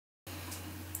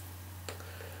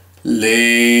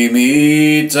Lay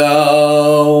me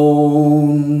down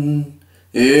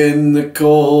in the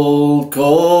cold,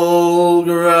 cold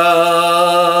ground,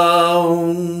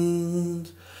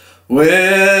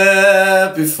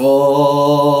 where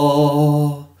before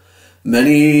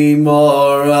many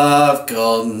more have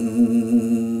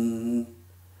gone.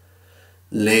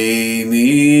 Lay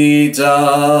me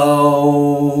down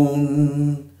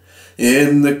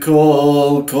in the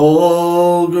cold,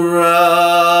 cold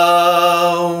ground,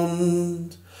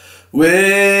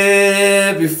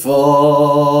 where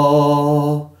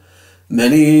before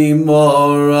many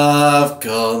more have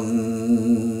gone.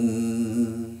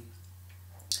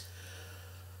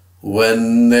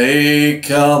 When they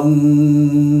come,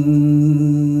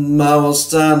 I will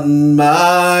stand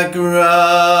my ground,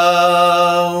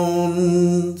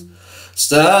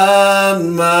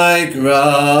 stand my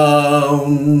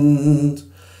ground,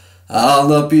 I'll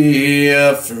not be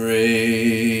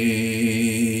afraid.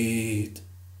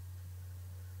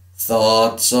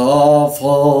 Thoughts of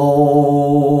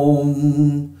home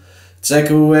take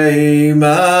away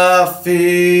my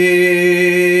fear.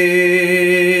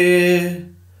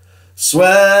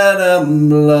 Sweat and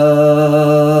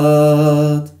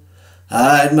blood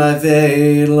hide my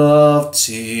veil of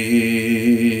tears.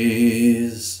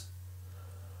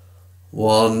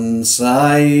 Once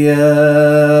I hear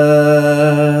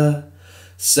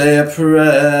say a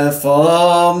prayer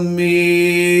for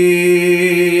me.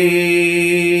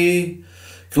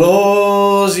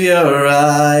 Close your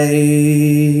eyes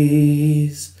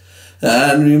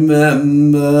and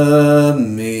remember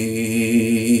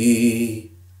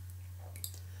me.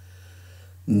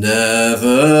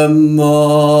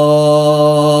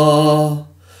 Nevermore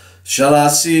shall I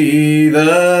see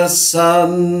the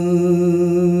sun,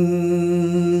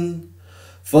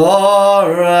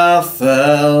 for I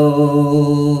fell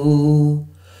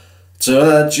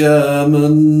to a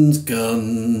German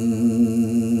gun.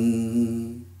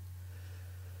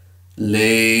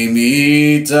 Lay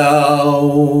me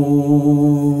down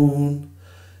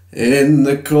in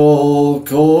the cold,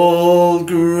 cold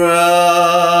ground,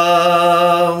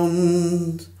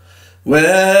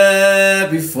 where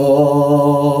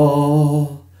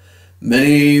before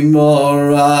many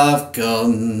more have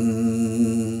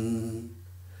gone.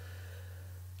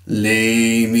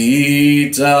 Lay me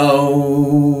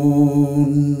down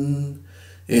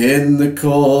in the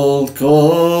cold,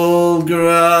 cold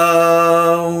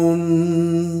ground,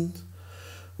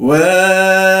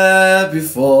 where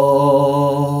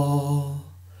before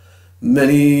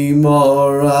many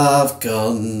more have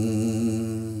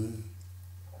gone.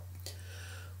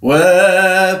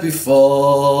 Where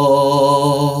before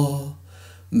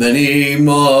many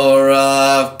more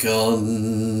have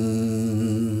gone.